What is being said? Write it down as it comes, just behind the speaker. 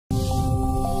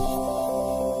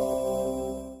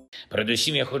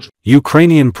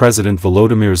Ukrainian President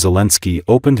Volodymyr Zelensky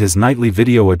opened his nightly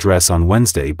video address on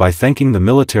Wednesday by thanking the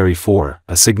military for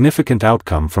a significant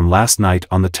outcome from last night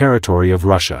on the territory of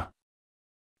Russia.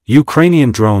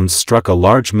 Ukrainian drones struck a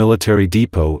large military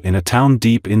depot in a town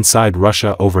deep inside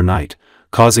Russia overnight,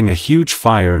 causing a huge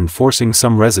fire and forcing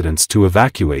some residents to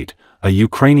evacuate, a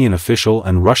Ukrainian official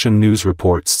and Russian news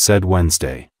reports said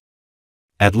Wednesday.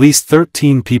 At least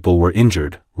 13 people were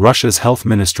injured, Russia's health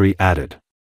ministry added.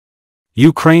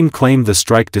 Ukraine claimed the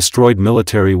strike destroyed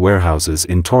military warehouses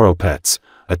in Toropets,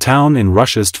 a town in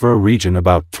Russia's Tver region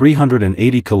about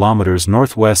 380 kilometers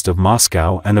northwest of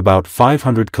Moscow and about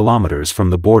 500 kilometers from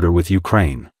the border with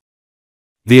Ukraine.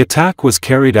 The attack was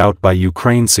carried out by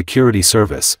Ukraine's security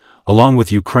service, along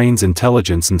with Ukraine's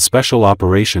intelligence and special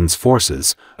operations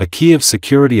forces, a Kiev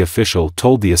security official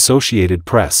told the Associated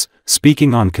Press,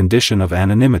 speaking on condition of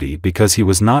anonymity because he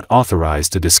was not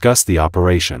authorized to discuss the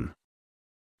operation.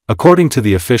 According to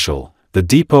the official, the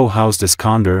depot housed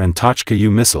Iskander and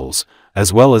Tochka-U missiles,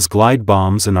 as well as glide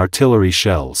bombs and artillery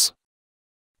shells.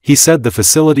 He said the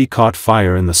facility caught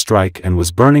fire in the strike and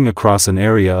was burning across an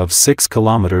area of 6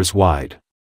 kilometers wide.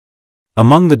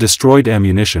 Among the destroyed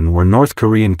ammunition were North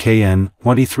Korean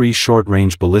Kn-23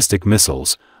 short-range ballistic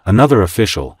missiles, another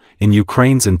official, in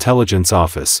Ukraine's intelligence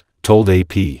office, told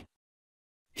AP.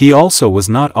 He also was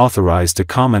not authorized to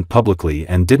comment publicly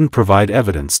and didn't provide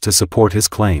evidence to support his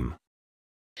claim.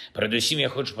 Передусім я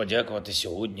хочу подякувати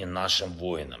сьогодні нашим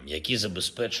воїнам, які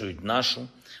забезпечують нашу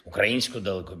українську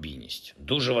далекобійність.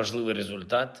 Дуже важливий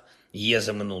результат є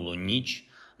за минулу ніч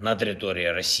на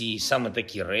території Росії. Саме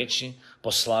такі речі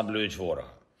послаблюють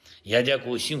ворога. Я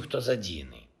дякую всім, хто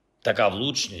задіяний. Така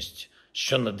влучність,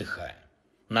 що надихає.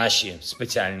 Наші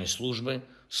спеціальні служби,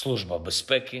 Служба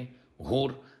безпеки,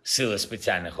 ГУР, Сили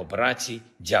спеціальних операцій,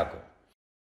 дякую.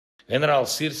 Генерал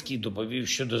Сирський доповів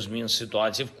щодо змін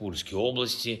ситуації в Курській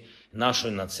області і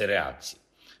нашої на це реакції,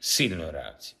 сильної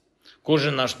реакції.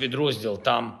 Кожен наш підрозділ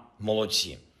там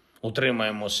молодці.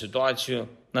 Утримаємо ситуацію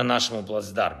на нашому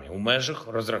плацдармі у межах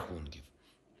розрахунків.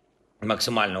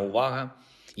 Максимальна увага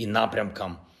і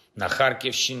напрямкам на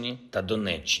Харківщині та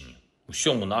Донеччині,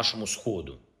 усьому нашому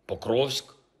Сходу –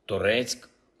 Покровськ, Торецьк,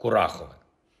 Курахове.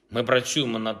 Ми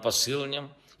працюємо над посиленням,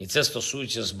 і це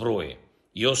стосується зброї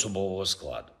і особового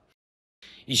складу.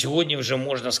 І сьогодні вже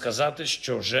можна сказати,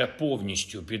 що вже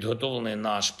повністю підготовлений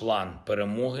наш план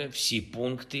перемоги, всі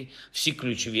пункти, всі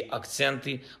ключові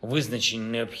акценти, визначені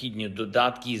необхідні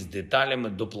додатки із деталями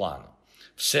до плану.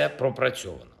 Все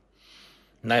пропрацьовано.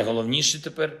 Найголовніше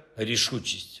тепер –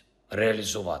 рішучість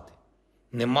реалізувати.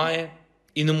 Немає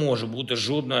і не може бути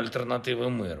жодної альтернативи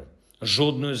миру,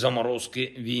 жодної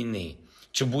заморозки війни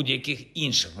чи будь-яких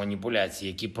інших маніпуляцій,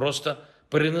 які просто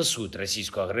перенесуть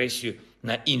російську агресію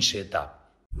на інший етап.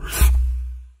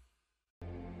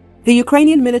 The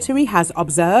Ukrainian military has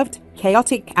observed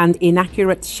chaotic and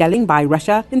inaccurate shelling by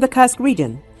Russia in the Kursk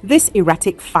region. This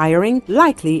erratic firing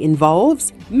likely involves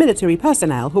military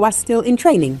personnel who are still in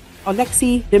training.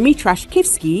 Oleksiy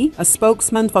Dmitrashkivsky, a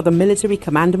spokesman for the military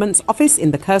commandment's office in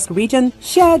the Kursk region,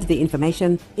 shared the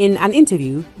information in an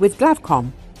interview with Glavcom.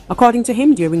 According to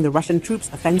him, during the Russian troops'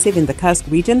 offensive in the Kursk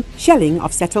region, shelling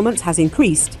of settlements has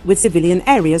increased, with civilian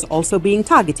areas also being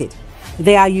targeted.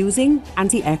 They are using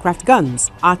anti-aircraft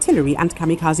guns, artillery and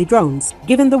kamikaze drones.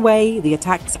 Given the way the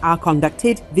attacks are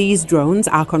conducted, these drones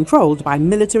are controlled by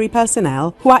military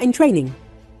personnel who are in training.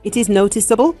 It is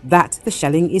noticeable that the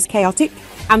shelling is chaotic,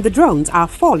 and the drones are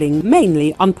falling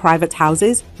mainly on private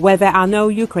houses where there are no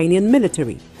Ukrainian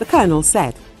military, the colonel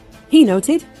said. He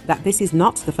noted that this is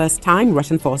not the first time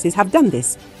Russian forces have done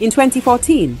this. In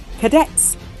 2014,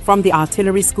 cadets from the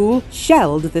artillery school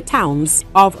shelled the towns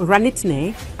of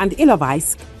Ranitne and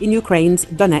Ilovaisk in Ukraine's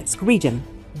Donetsk region.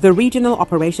 The regional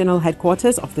operational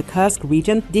headquarters of the Kursk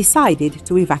region decided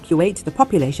to evacuate the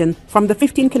population from the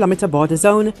 15-kilometer border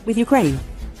zone with Ukraine.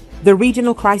 The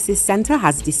Regional Crisis Center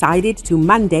has decided to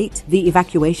mandate the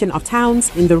evacuation of towns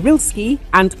in the Rilsky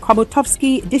and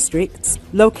Komutovsky districts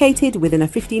located within a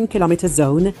 15-kilometer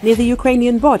zone near the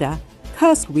Ukrainian border,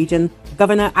 Kursk region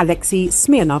Governor Alexei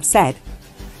Smirnov said.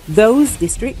 Those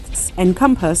districts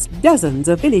encompass dozens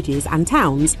of villages and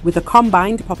towns with a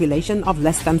combined population of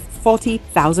less than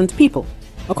 40,000 people.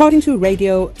 According to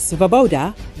Radio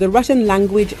Svoboda, the Russian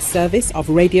language service of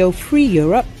Radio Free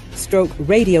Europe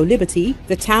Radio Liberty,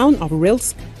 the town of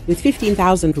Rilsk, with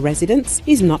 15,000 residents,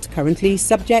 is not currently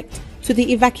subject to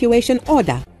the evacuation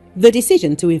order. The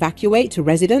decision to evacuate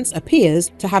residents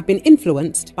appears to have been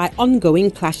influenced by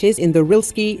ongoing clashes in the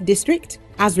Rilsky district,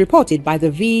 as reported by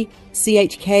the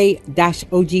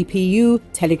VCHK-OGPU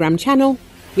Telegram channel,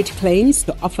 which claims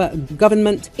to offer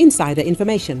government insider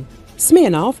information.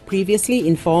 Smirnov previously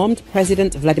informed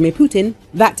President Vladimir Putin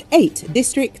that 8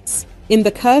 districts in the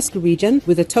Kursk region,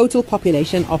 with a total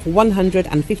population of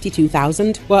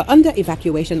 152,000, were under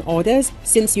evacuation orders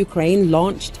since Ukraine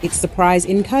launched its surprise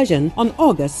incursion on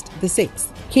August the 6th.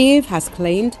 Kiev has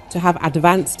claimed to have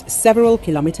advanced several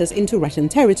kilometers into Russian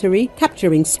territory,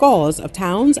 capturing scores of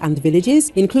towns and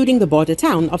villages, including the border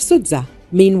town of Sudza.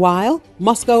 Meanwhile,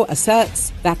 Moscow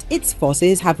asserts that its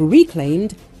forces have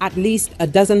reclaimed at least a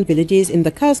dozen villages in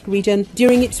the Kursk region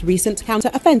during its recent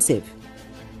counter-offensive.